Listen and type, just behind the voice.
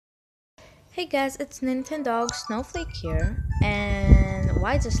Hey guys, it's Nintendog Snowflake here, and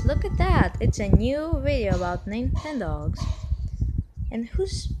why just look at that, it's a new video about Nintendogs. And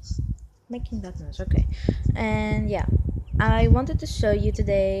who's making that noise? Okay, and yeah, I wanted to show you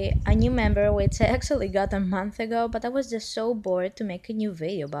today a new member which I actually got a month ago, but I was just so bored to make a new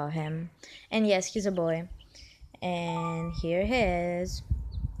video about him. And yes, he's a boy, and here he is.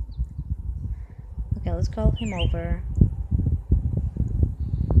 Okay, let's call him over.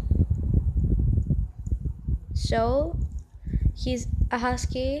 So he's a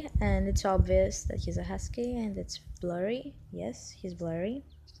husky, and it's obvious that he's a husky, and it's blurry. Yes, he's blurry.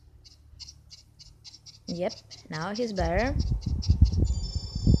 Yep, now he's better.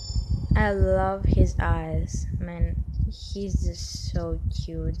 I love his eyes. Man, he's just so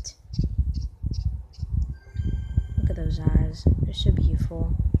cute. Look at those eyes. They're so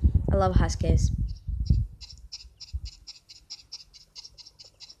beautiful. I love huskies.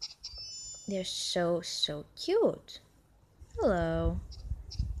 They're so cute. Hello.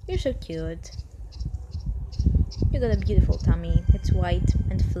 You're so cute. You got a beautiful tummy. It's white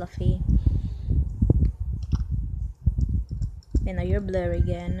and fluffy. And now you're blurry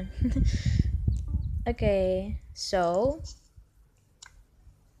again. Okay, so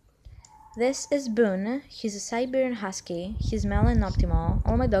this is Boone. He's a Siberian Husky. He's male and optimal.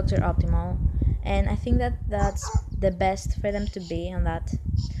 All my dogs are optimal, and I think that that's the best for them to be on that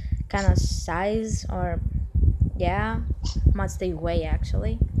kind of size, or yeah, much they weigh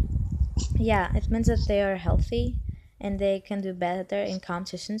actually. Yeah, it means that they are healthy and they can do better in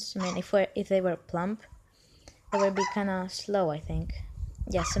competitions. I mean, if they were plump, they would be kind of slow, I think.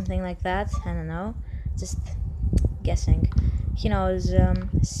 Yeah, something like that. I don't know. Just guessing. He knows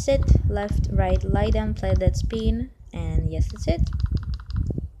sit, left, right, lie down, play that spin, and yes, that's it.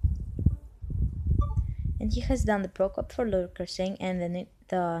 And he has done the Pro Cup for Lurkersing and the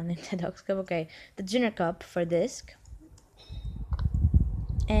Nintendogs Cup, okay, the Junior Cup for Disc.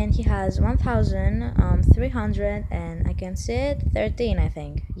 And he has 1,300, and I can see it, 13, I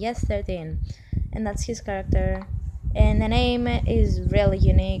think. Yes, 13. And that's his character. And the name is really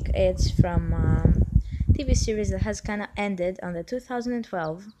unique. It's from TV series that has kind of ended on the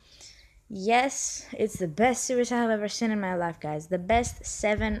 2012. Yes, it's the best series I have ever seen in my life, guys. The best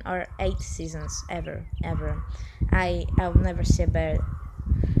 7 or 8 seasons ever. I'll never see a better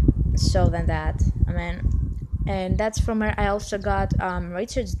show than that. I mean, and that's from where I also got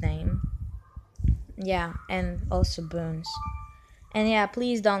Richard's name. Yeah, and also Boone's. And yeah,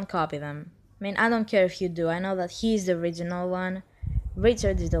 please don't copy them. I mean, I don't care if you do. I know that he's the original one.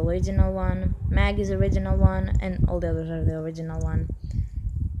 Richard is the original one. Mag is the original one, and all the others are the original one.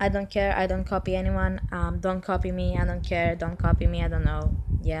 I don't care. I don't copy anyone. Don't copy me. I don't care. Don't copy me. I don't know.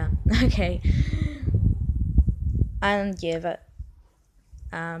 Yeah. Okay. I don't give it.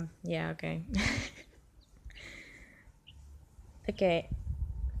 Yeah. Okay. Okay.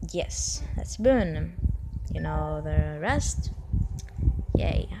 Yes. That's Boone. You know the rest.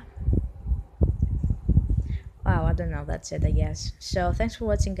 Yay. Wow, I don't know, that's it, I guess. So thanks for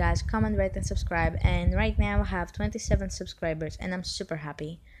watching, guys. Comment, rate, and subscribe. And right now I have 27 subscribers, and I'm super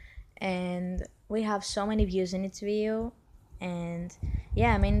happy. And we have so many views in its video. And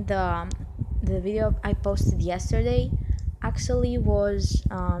yeah, I mean, the video I posted yesterday actually was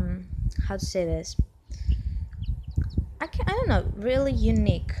how to say this, I don't know, really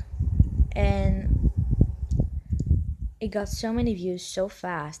unique. And it got so many views so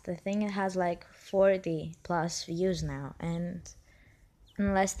fast. I think it has like 40 plus views now, and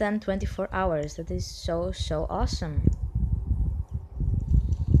in less than 24 hours. That is so awesome.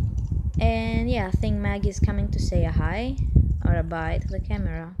 And yeah, I think Maggie's coming to say a hi or a bye to the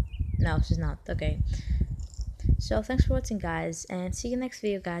camera. No, she's not. Okay. So thanks for watching, guys, and see you next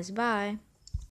video, guys. Bye.